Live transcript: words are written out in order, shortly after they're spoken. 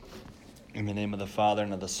In the name of the Father,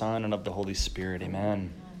 and of the Son, and of the Holy Spirit,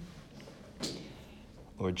 amen.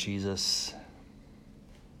 Lord Jesus,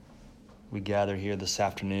 we gather here this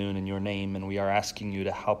afternoon in your name, and we are asking you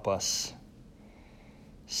to help us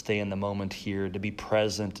stay in the moment here, to be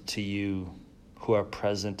present to you, who are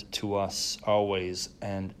present to us always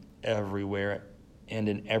and everywhere and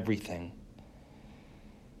in everything.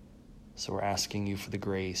 So we're asking you for the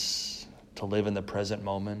grace to live in the present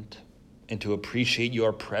moment and to appreciate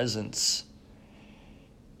your presence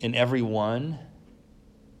in every one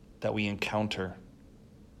that we encounter,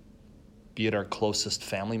 be it our closest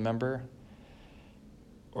family member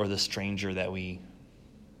or the stranger that we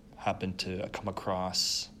happen to come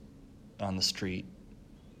across on the street.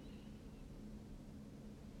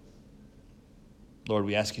 Lord,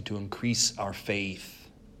 we ask you to increase our faith.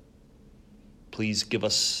 Please give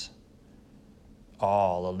us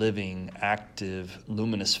all a living, active,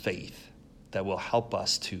 luminous faith that will help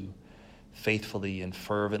us to faithfully and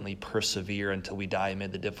fervently persevere until we die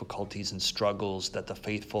amid the difficulties and struggles that the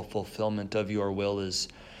faithful fulfillment of your will is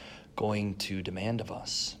going to demand of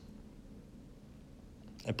us.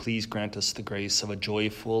 And please grant us the grace of a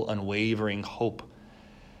joyful, unwavering hope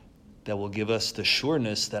that will give us the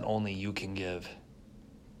sureness that only you can give.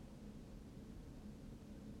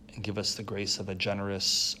 And give us the grace of a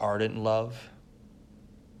generous, ardent love.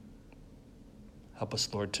 Help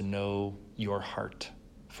us, Lord, to know your heart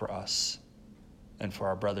for us and for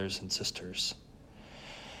our brothers and sisters.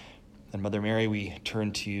 And Mother Mary, we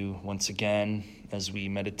turn to you once again as we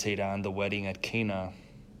meditate on the wedding at Cana.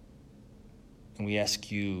 And we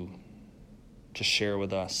ask you to share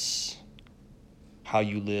with us how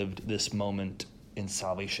you lived this moment in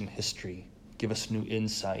salvation history. Give us new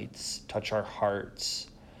insights, touch our hearts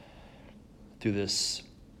through this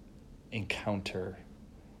encounter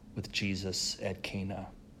with Jesus at Cana.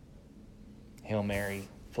 Hail Mary,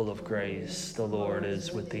 full of grace, the Lord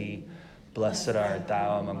is with thee. Blessed art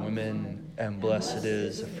thou among women, and blessed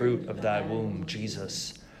is the fruit of thy womb,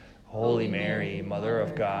 Jesus. Holy Mary, Mother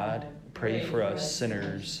of God, pray for us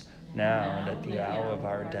sinners, now and at the hour of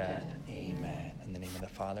our death. Amen. In the name of the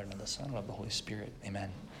Father, and of the Son, and of the Holy Spirit.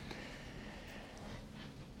 Amen.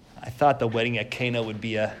 I thought the wedding at Cana would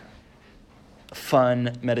be a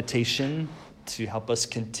fun meditation to help us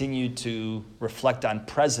continue to reflect on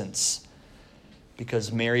presence,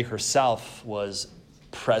 because Mary herself was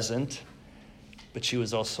present, but she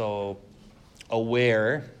was also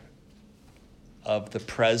aware of the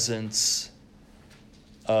presence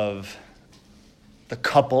of the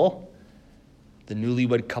couple, the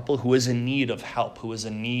newlywed couple, who is in need of help, who is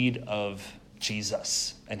in need of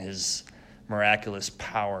Jesus and his miraculous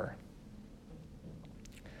power.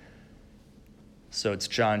 So it's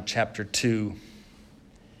John chapter 2.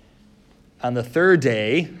 On the third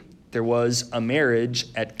day, there was a marriage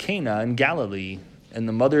at Cana in Galilee, and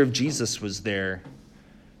the mother of Jesus was there.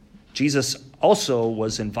 Jesus also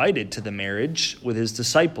was invited to the marriage with his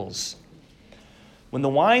disciples. When the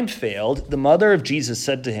wine failed, the mother of Jesus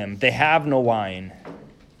said to him, "They have no wine."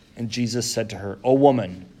 And Jesus said to her, "O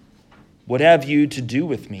woman, what have you to do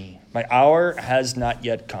with me? My hour has not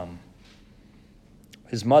yet come."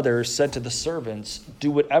 His mother said to the servants,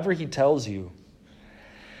 "Do whatever he tells you."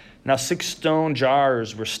 Now 6 stone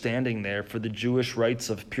jars were standing there for the Jewish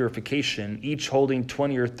rites of purification, each holding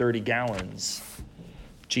 20 or 30 gallons.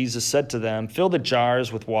 Jesus said to them, "Fill the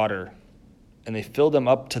jars with water." And they filled them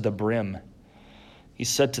up to the brim. He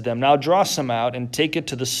said to them, "Now draw some out and take it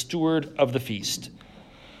to the steward of the feast."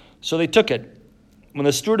 So they took it. When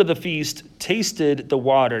the steward of the feast tasted the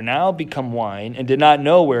water, now become wine, and did not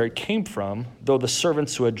know where it came from, though the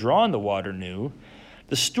servants who had drawn the water knew,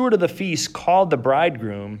 the steward of the feast called the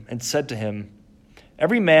bridegroom and said to him,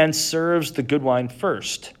 "Every man serves the good wine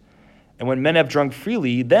first, and when men have drunk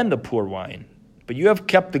freely, then the poor wine. But you have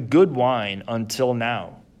kept the good wine until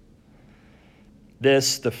now."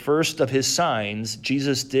 This, the first of his signs,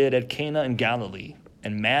 Jesus did at Cana in Galilee,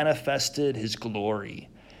 and manifested his glory,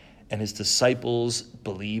 and his disciples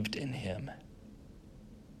believed in him.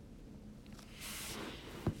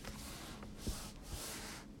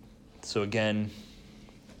 So again,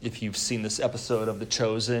 if you've seen this episode of The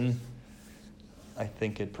Chosen, I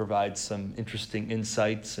think it provides some interesting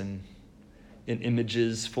insights and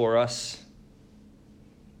images for us.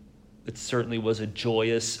 It certainly was a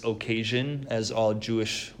joyous occasion, as all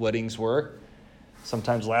Jewish weddings were,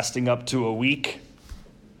 sometimes lasting up to a week.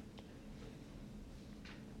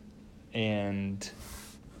 And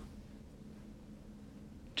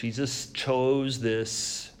Jesus chose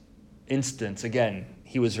this instance. Again,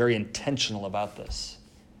 he was very intentional about this,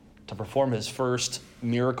 to perform his first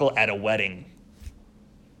miracle at a wedding.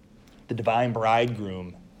 The divine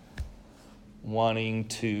bridegroom wanting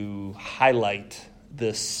to highlight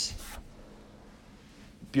this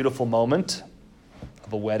beautiful moment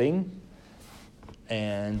of a wedding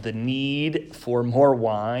and the need for more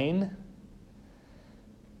wine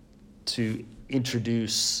to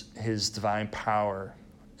introduce his divine power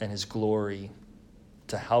and his glory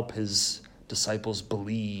to help his disciples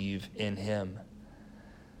believe in him.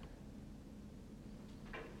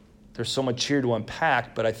 There's so much here to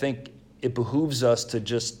unpack, but I think it behooves us to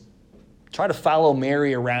just try to follow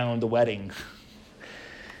Mary around the wedding.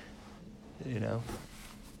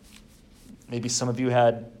 Maybe some of you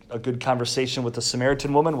had a good conversation with the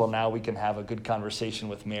Samaritan woman. Well, now we can have a good conversation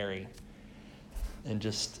with Mary and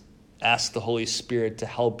just ask the Holy Spirit to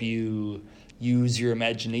help you use your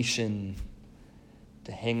imagination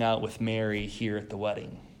to hang out with Mary here at the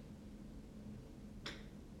wedding.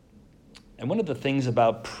 And one of the things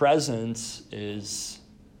about presence is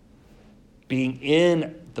being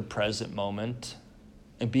in the present moment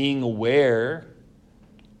and being aware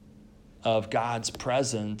of God's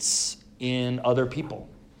presence in other people.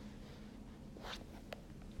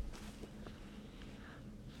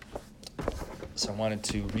 So I wanted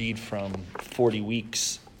to read from 40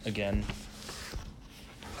 Weeks again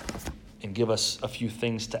and give us a few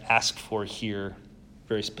things to ask for here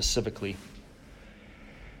very specifically.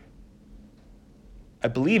 I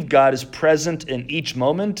believe God is present in each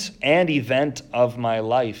moment and event of my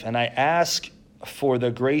life, and I ask for the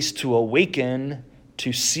grace to awaken,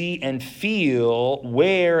 to see and feel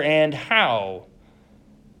where and how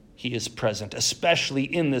he is present, especially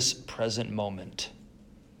in this present moment.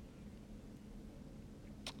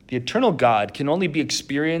 The eternal God can only be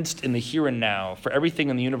experienced in the here and now, for everything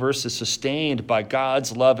in the universe is sustained by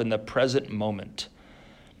God's love in the present moment.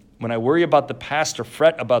 When I worry about the past or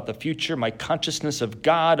fret about the future, my consciousness of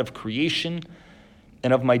God, of creation,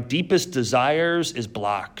 and of my deepest desires is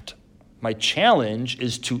blocked. My challenge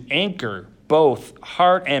is to anchor both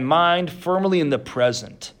heart and mind firmly in the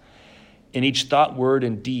present, in each thought, word,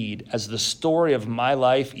 and deed, as the story of my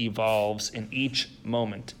life evolves in each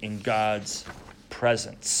moment in God's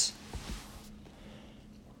presence.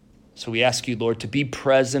 So we ask you, Lord, to be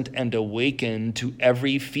present and awaken to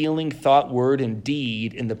every feeling, thought, word, and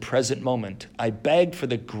deed in the present moment. I beg for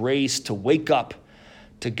the grace to wake up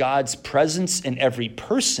to God's presence in every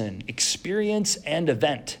person, experience, and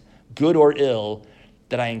event, good or ill,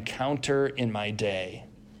 that I encounter in my day.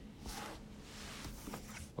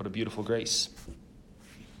 What a beautiful grace.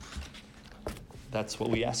 That's what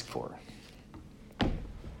we ask for.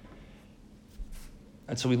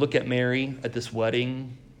 And so we look at Mary at this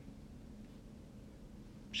wedding.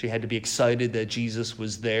 She had to be excited that Jesus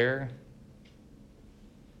was there.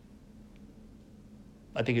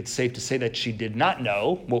 I think it's safe to say that she did not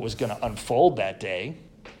know what was going to unfold that day.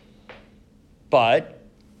 But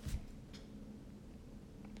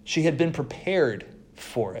she had been prepared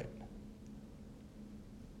for it.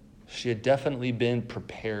 She had definitely been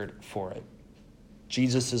prepared for it.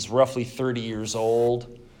 Jesus is roughly 30 years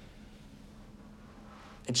old.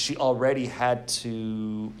 And she already had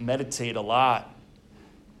to meditate a lot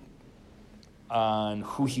on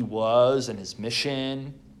who he was and his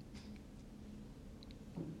mission.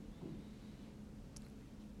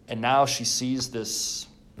 And now she sees this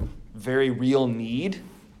very real need,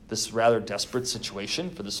 this rather desperate situation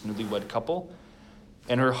for this newlywed couple,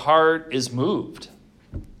 and her heart is moved.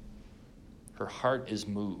 Her heart is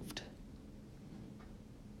moved.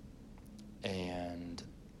 And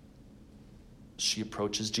she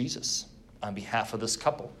approaches Jesus on behalf of this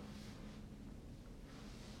couple.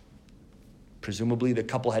 Presumably, the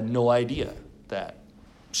couple had no idea that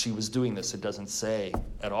she was doing this. It doesn't say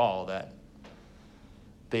at all that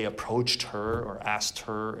they approached her or asked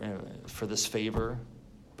her for this favor,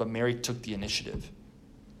 but Mary took the initiative.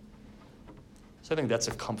 So I think that's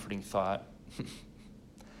a comforting thought.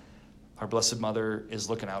 Our Blessed Mother is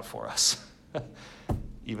looking out for us.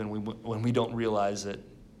 Even when we don't realize it,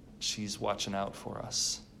 she's watching out for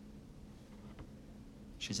us.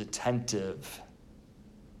 She's attentive.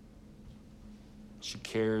 She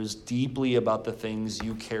cares deeply about the things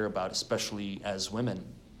you care about, especially as women,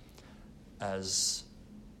 as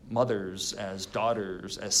mothers, as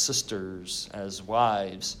daughters, as sisters, as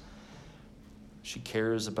wives. She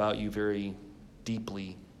cares about you very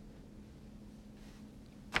deeply.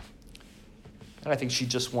 And I think she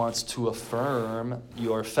just wants to affirm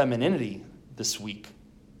your femininity this week.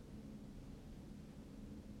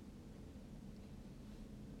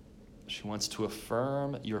 She wants to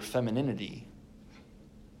affirm your femininity.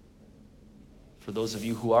 For those of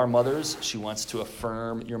you who are mothers, she wants to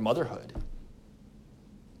affirm your motherhood.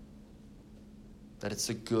 That it's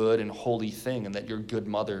a good and holy thing and that you're good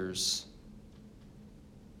mothers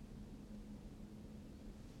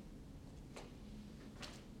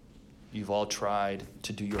You've all tried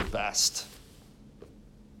to do your best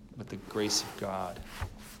with the grace of God.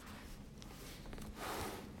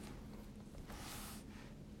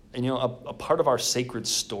 And a part of our sacred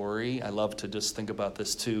story, I love to just think about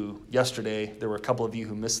this too. Yesterday, there were a couple of you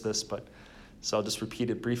who missed this, so I'll just repeat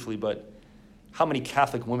it briefly. But how many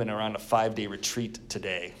Catholic women are on a 5-day retreat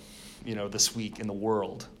today, this week in the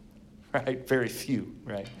world, right? Very few,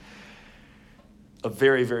 right? A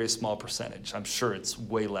very, very small percentage. I'm sure it's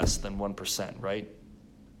way less than 1%, right?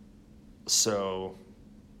 So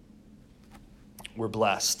we're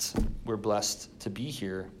blessed. We're blessed to be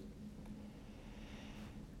here.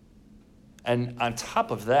 And on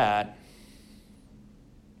top of that,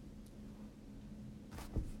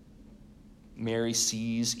 Mary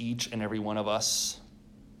sees each and every one of us.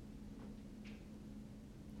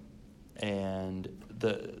 And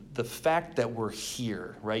the fact that we're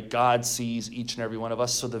here, right? God sees each and every one of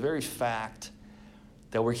us. So the very fact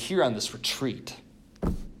that we're here on this retreat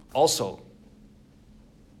also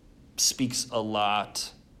speaks a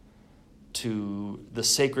lot to the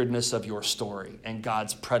sacredness of your story and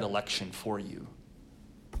God's predilection for you.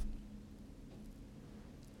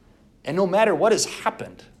 And no matter what has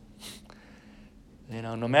happened,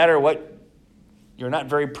 no matter what you're not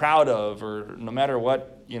very proud of, or no matter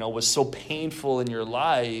what, was so painful in your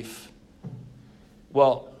life,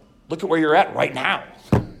 well, look at where you're at right now.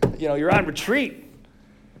 You're on retreat.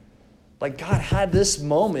 Like God had this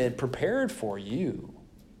moment prepared for you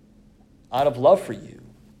out of love for you,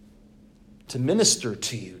 to minister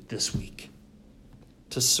to you this week,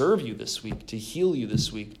 to serve you this week, to heal you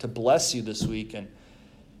this week, to bless you this week.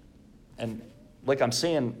 And like I'm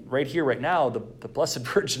saying right here, right now, the Blessed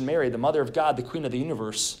Virgin Mary, the Mother of God, the Queen of the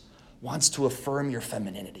universe, wants to affirm your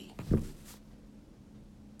femininity.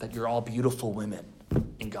 That you're all beautiful women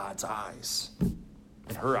in God's eyes,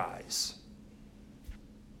 in her eyes.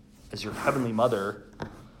 As your heavenly mother,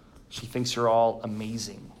 she thinks you're all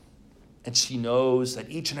amazing. And she knows that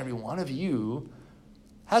each and every one of you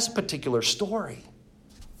has a particular story.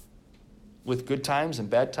 With good times and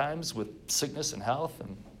bad times, with sickness and health,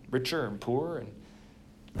 and richer and poor.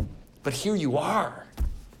 But here you are.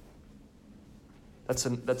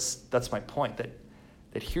 That's my point,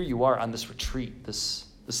 that here you are on this retreat, this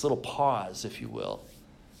little pause, if you will,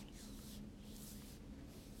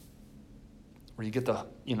 where you get to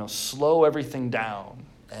slow everything down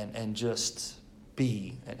and just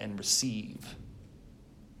be and receive.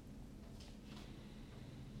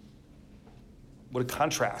 What a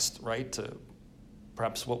contrast, right, to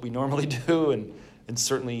perhaps what we normally do and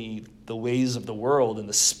certainly the ways of the world and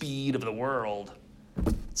the speed of the world.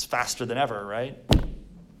 It's faster than ever, right?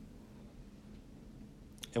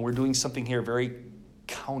 And we're doing something here very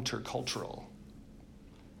countercultural.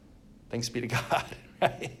 Thanks be to God,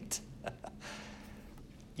 right?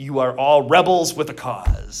 You are all rebels with a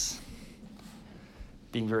cause.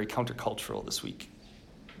 Being very countercultural this week.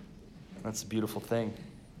 That's a beautiful thing.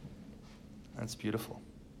 That's beautiful.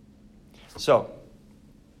 So,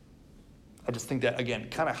 I just think that, again,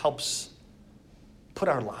 kind of helps put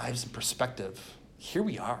our lives in perspective. Here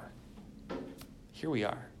we are. Here we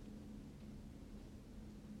are.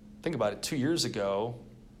 Think about it. 2 years ago,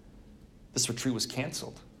 this retreat was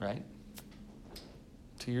canceled, right?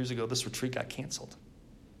 2 years ago, this retreat got canceled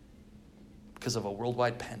because of a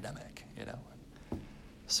worldwide pandemic,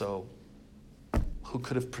 So who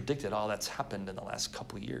could have predicted all that's happened in the last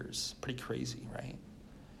couple of years? Pretty crazy, right?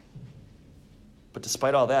 But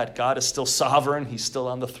despite all that, God is still sovereign. He's still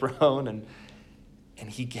on the throne, and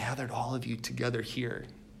he gathered all of you together here.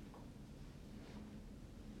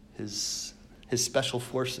 His special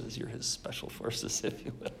forces. You're his special forces, if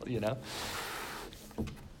you will,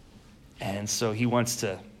 And so he wants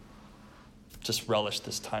to just relish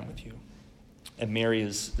this time with you. And Mary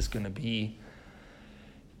is going to be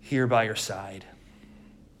here by your side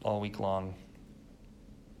all week long.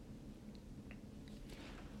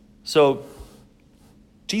 So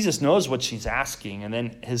Jesus knows what she's asking, and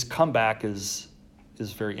then his comeback is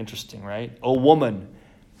very interesting, right? "O woman,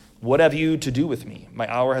 what have you to do with me?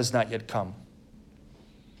 My hour has not yet come."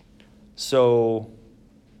 So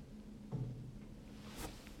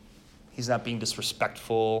he's not being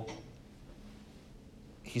disrespectful.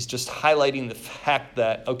 He's just highlighting the fact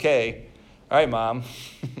that, okay, all right, mom,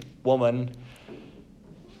 woman,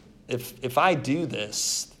 if I do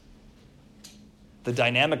this, the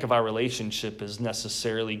dynamic of our relationship is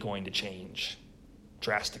necessarily going to change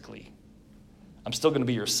drastically. I'm still going to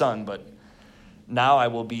be your son, but now I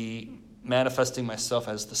will be manifesting myself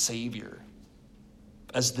as the Savior,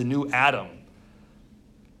 as the new Adam.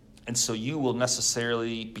 And so you will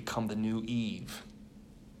necessarily become the new Eve.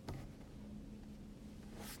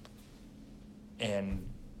 And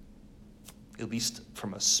at least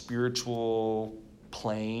from a spiritual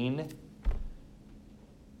plane,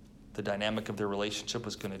 the dynamic of their relationship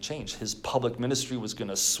was going to change. His public ministry was going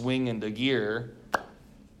to swing into gear,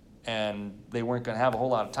 and they weren't going to have a whole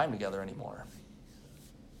lot of time together anymore.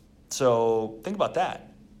 So think about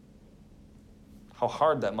that. How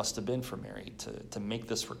hard that must have been for Mary to make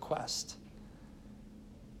this request.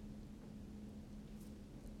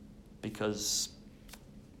 Because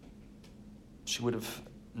she would have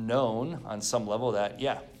known on some level that,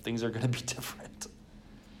 yeah, things are going to be different.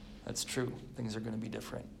 That's true. Things are going to be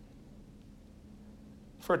different.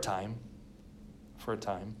 For a time.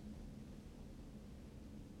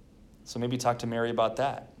 So maybe talk to Mary about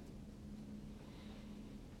that.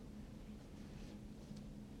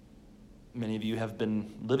 Many of you have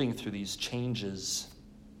been living through these changes.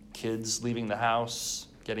 Kids leaving the house,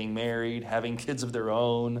 getting married, having kids of their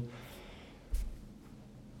own.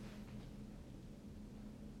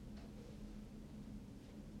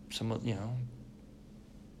 Some,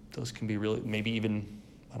 those can be really, maybe even,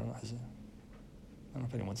 I don't know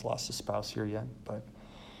if anyone's lost a spouse here yet, but,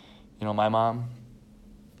 my mom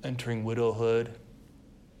entering widowhood.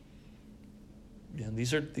 Yeah,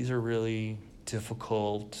 these are really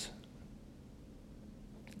difficult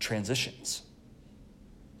transitions.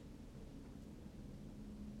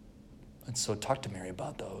 And so talk to Mary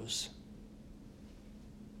about those.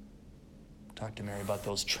 Talk to Mary about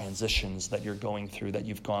those transitions that you're going through, that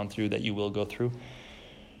you've gone through, that you will go through.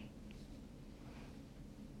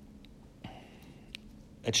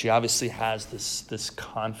 And she obviously has this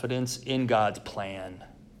confidence in God's plan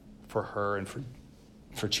for her and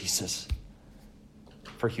for Jesus,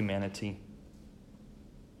 for humanity.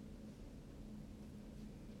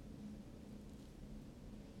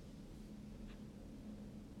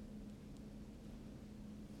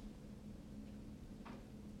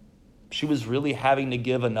 She was really having to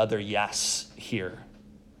give another yes here,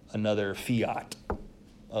 another fiat.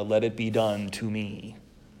 Let it be done to me.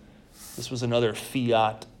 This was another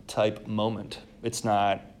fiat type moment. It's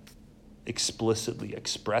not explicitly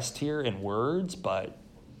expressed here in words, but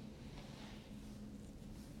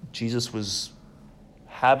Jesus was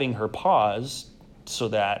having her pause so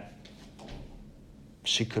that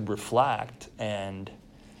she could reflect and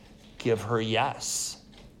give her yes.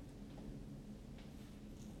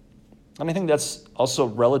 And I think that's also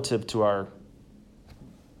relative to our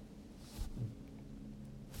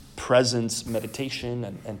presence, meditation,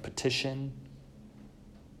 and petition.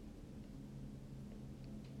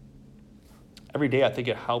 Every day, I think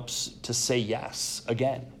it helps to say yes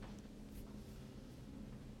again.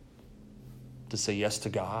 To say yes to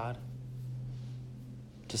God.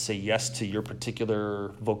 To say yes to your particular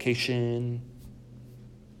vocation.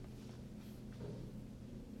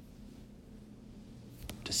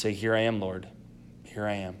 To say, here I am, Lord. Here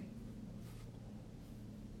I am.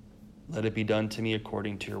 Let it be done to me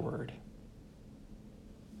according to your word.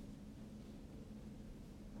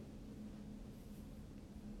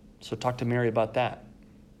 So talk to Mary about that.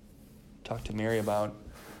 Talk to Mary about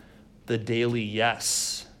the daily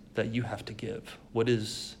yes that you have to give. What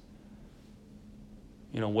is,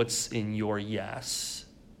 what's in your yes?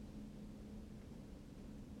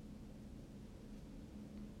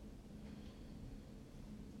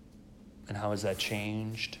 And how has that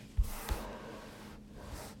changed?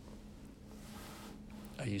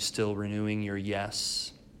 Are you still renewing your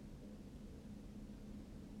yes?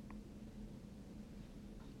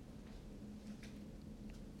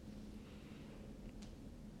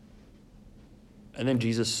 And then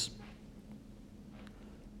Jesus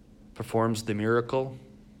performs the miracle,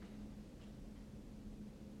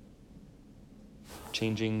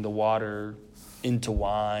 changing the water into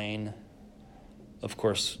wine. Of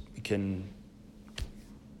course, we can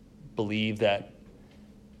believe that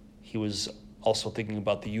he was also thinking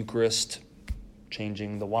about the Eucharist,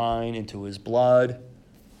 changing the wine into his blood.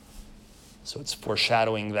 So it's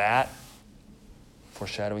foreshadowing that,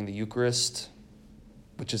 foreshadowing the Eucharist,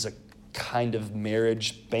 which is a kind of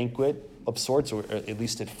marriage banquet of sorts, or at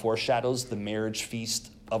least it foreshadows the marriage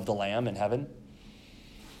feast of the Lamb in heaven.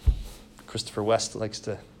 Christopher West likes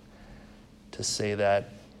to say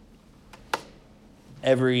that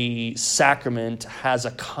every sacrament has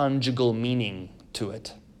a conjugal meaning to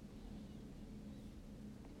it.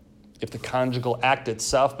 If the conjugal act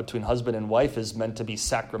itself between husband and wife is meant to be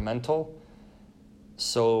sacramental,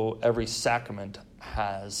 so every sacrament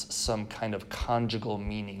has some kind of conjugal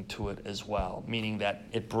meaning to it as well, meaning that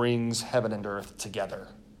it brings heaven and earth together.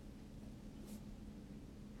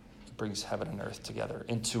 It brings heaven and earth together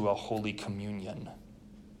into a holy communion.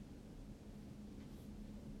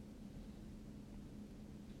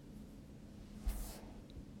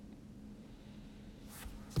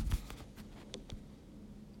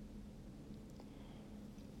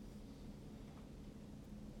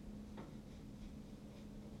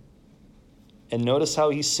 And notice how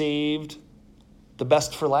he saved the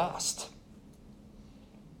best for last.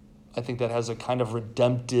 I think that has a kind of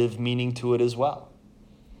redemptive meaning to it as well.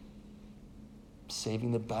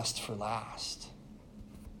 Saving the best for last.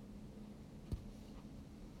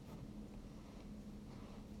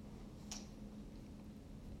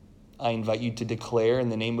 I invite you to declare in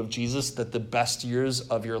the name of Jesus that the best years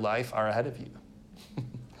of your life are ahead of you.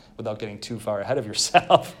 Without getting too far ahead of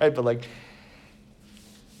yourself, right?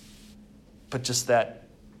 But just that,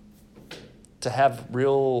 to have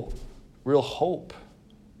real hope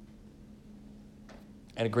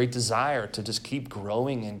and a great desire to just keep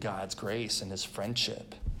growing in God's grace and his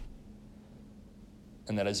friendship.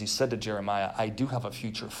 And that, as he said to Jeremiah, I do have a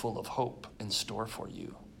future full of hope in store for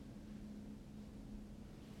you.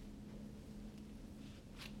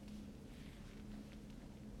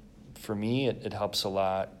 For me, it helps a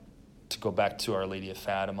lot to go back to Our Lady of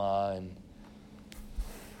Fatima, and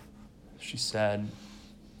she said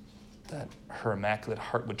that her Immaculate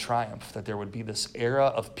Heart would triumph, that there would be this era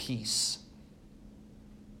of peace.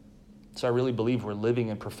 So I really believe we're living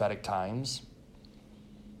in prophetic times,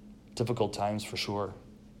 difficult times for sure.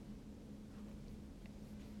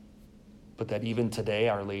 But that even today,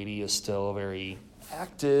 Our Lady is still very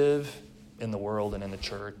active in the world and in the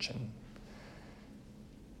church, and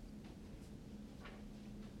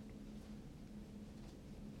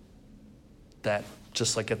that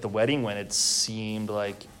just like at the wedding when it seemed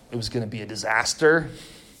like it was going to be a disaster,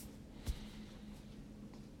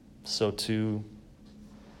 so too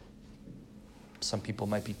some people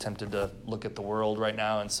might be tempted to look at the world right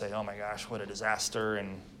now and say, oh my gosh, what a disaster,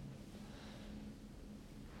 and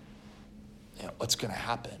what's going to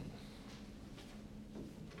happen?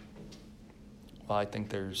 Well, I think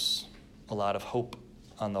there's a lot of hope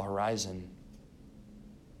on the horizon,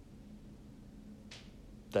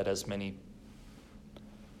 that as many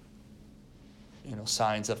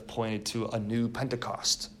signs have pointed to a new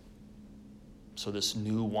Pentecost. So this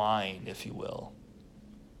new wine, if you will.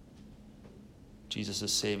 Jesus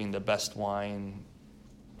is saving the best wine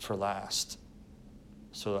for last.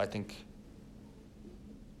 So I think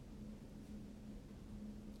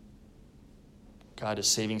God is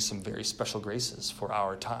saving some very special graces for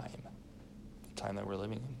our time, the time that we're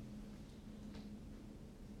living in.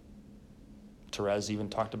 Therese even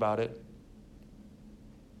talked about it.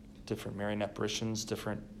 Different Marian apparitions,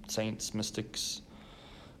 different saints, mystics,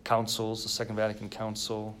 councils, the Second Vatican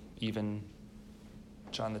Council, even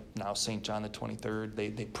St. John the 23rd,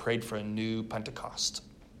 they prayed for a new Pentecost,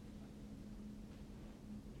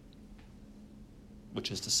 which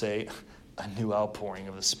is to say, a new outpouring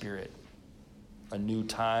of the Spirit, a new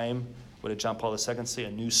time. What did John Paul II say?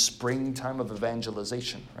 A new springtime of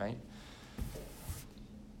evangelization, right?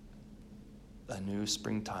 A new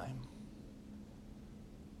springtime.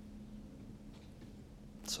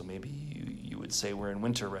 So maybe you would say we're in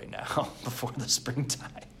winter right now before the springtime.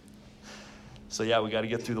 So yeah, we got to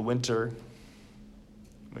get through the winter.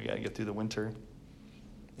 We got to get through the winter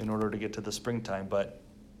in order to get to the springtime. But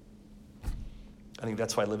I think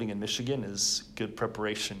that's why living in Michigan is good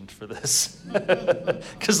preparation for this.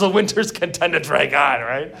 Because the winters can tend to drag on,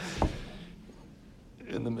 right?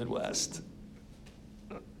 In the Midwest.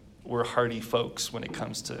 We're hardy folks when it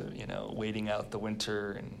comes to, waiting out the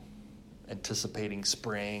winter and anticipating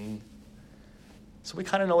spring. So we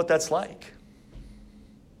kind of know what that's like.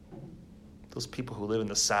 Those people who live in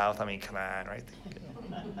the South, I mean, come on, right?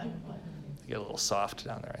 They get a little soft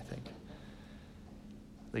down there, I think.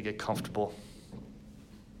 They get comfortable.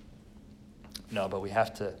 No, but we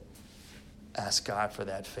have to ask God for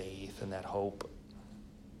that faith and that hope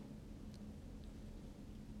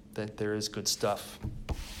that there is good stuff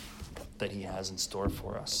that he has in store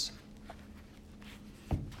for us.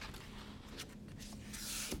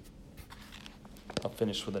 I'll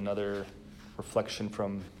finish with another reflection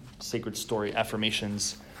from Sacred Story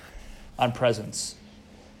Affirmations on Presence.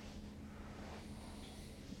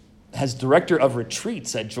 As director of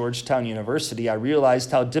retreats at Georgetown University, I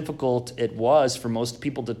realized how difficult it was for most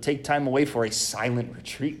people to take time away for a silent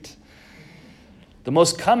retreat. The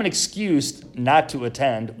most common excuse not to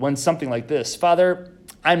attend went something like this: Father,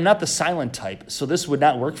 I'm not the silent type, so this would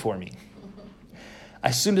not work for me. I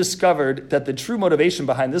soon discovered that the true motivation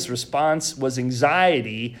behind this response was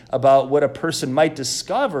anxiety about what a person might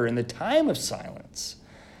discover in the time of silence.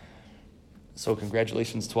 So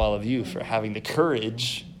congratulations to all of you for having the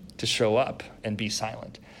courage to show up and be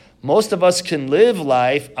silent. Most of us can live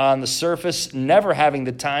life on the surface, never having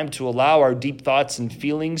the time to allow our deep thoughts and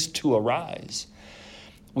feelings to arise.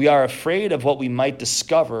 We are afraid of what we might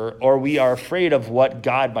discover, or we are afraid of what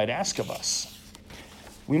God might ask of us.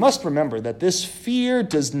 We must remember that this fear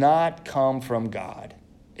does not come from God.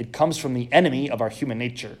 It comes from the enemy of our human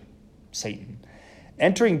nature, Satan.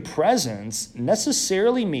 Entering presence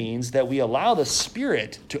necessarily means that we allow the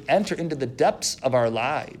Spirit to enter into the depths of our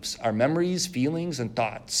lives, our memories, feelings, and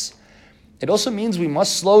thoughts. It also means we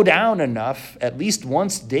must slow down enough, at least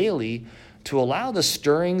once daily, to allow the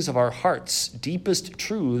stirrings of our heart's deepest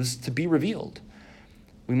truths to be revealed.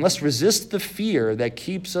 We must resist the fear that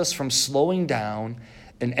keeps us from slowing down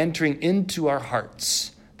and entering into our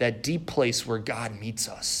hearts, that deep place where God meets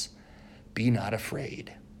us. Be not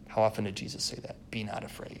afraid. How often did Jesus say that? Be not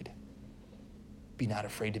afraid. Be not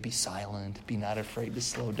afraid to be silent. Be not afraid to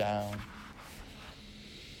slow down.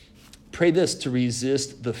 Pray this to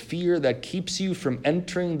resist the fear that keeps you from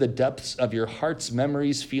entering the depths of your heart's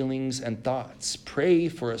memories, feelings, and thoughts. Pray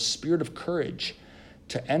for a spirit of courage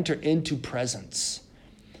to enter into presence.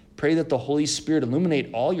 Pray that the Holy Spirit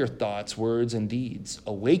illuminate all your thoughts, words, and deeds.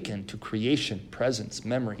 Awaken to creation, presence,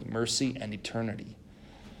 memory, mercy, and eternity.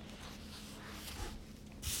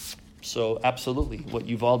 So absolutely, what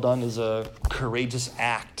you've all done is a courageous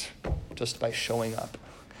act just by showing up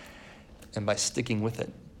and by sticking with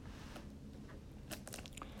it.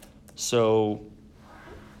 So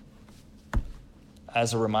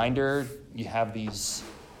as a reminder, you have these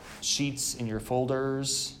sheets in your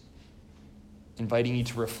folders inviting you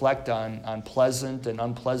to reflect on pleasant and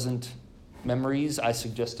unpleasant memories. I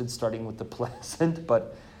suggested starting with the pleasant,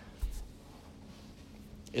 but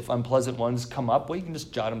if unpleasant ones come up, well, you can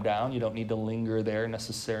just jot them down. You don't need to linger there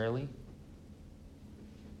necessarily.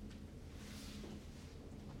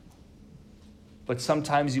 But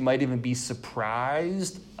sometimes you might even be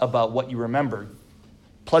surprised about what you remember,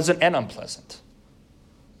 pleasant and unpleasant.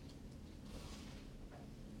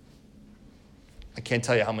 I can't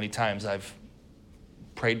tell you how many times I've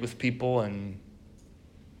prayed with people and,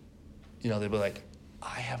 they'd be like,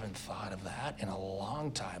 I haven't thought of that in a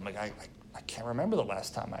long time. Like, I can't remember the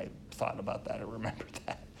last time I thought about that or remembered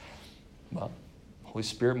that. Well, Holy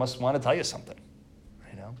Spirit must want to tell you something,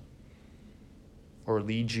 or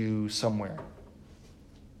lead you somewhere.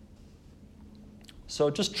 So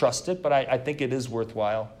just trust it, but I think it is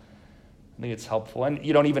worthwhile. I think it's helpful. And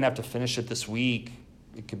you don't even have to finish it this week.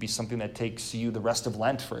 It could be something that takes you the rest of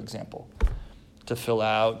Lent, for example, to fill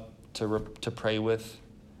out, to pray with.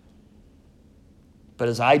 But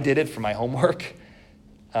as I did it for my homework,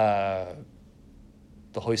 the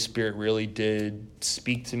Holy Spirit really did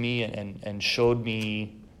speak to me and showed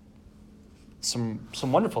me some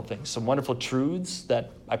wonderful things, some wonderful truths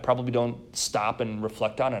that I probably don't stop and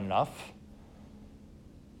reflect on enough.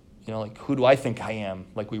 Like, who do I think I am?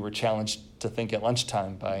 Like we were challenged to think at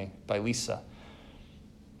lunchtime by Lisa.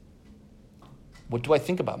 What do I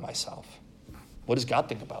think about myself? What does God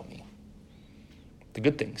think about me? The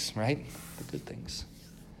good things, right? The good things.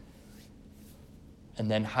 And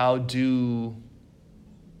then how did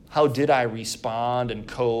I respond and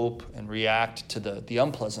cope and react to the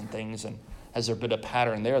unpleasant things? And has there been a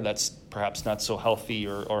pattern there that's perhaps not so healthy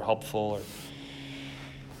or helpful, or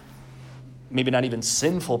maybe not even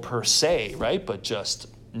sinful per se, right? But just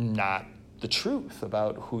not the truth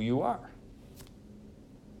about who you are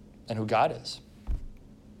and who God is.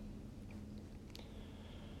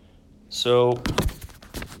 So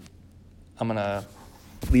I'm going to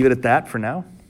leave it at that for now.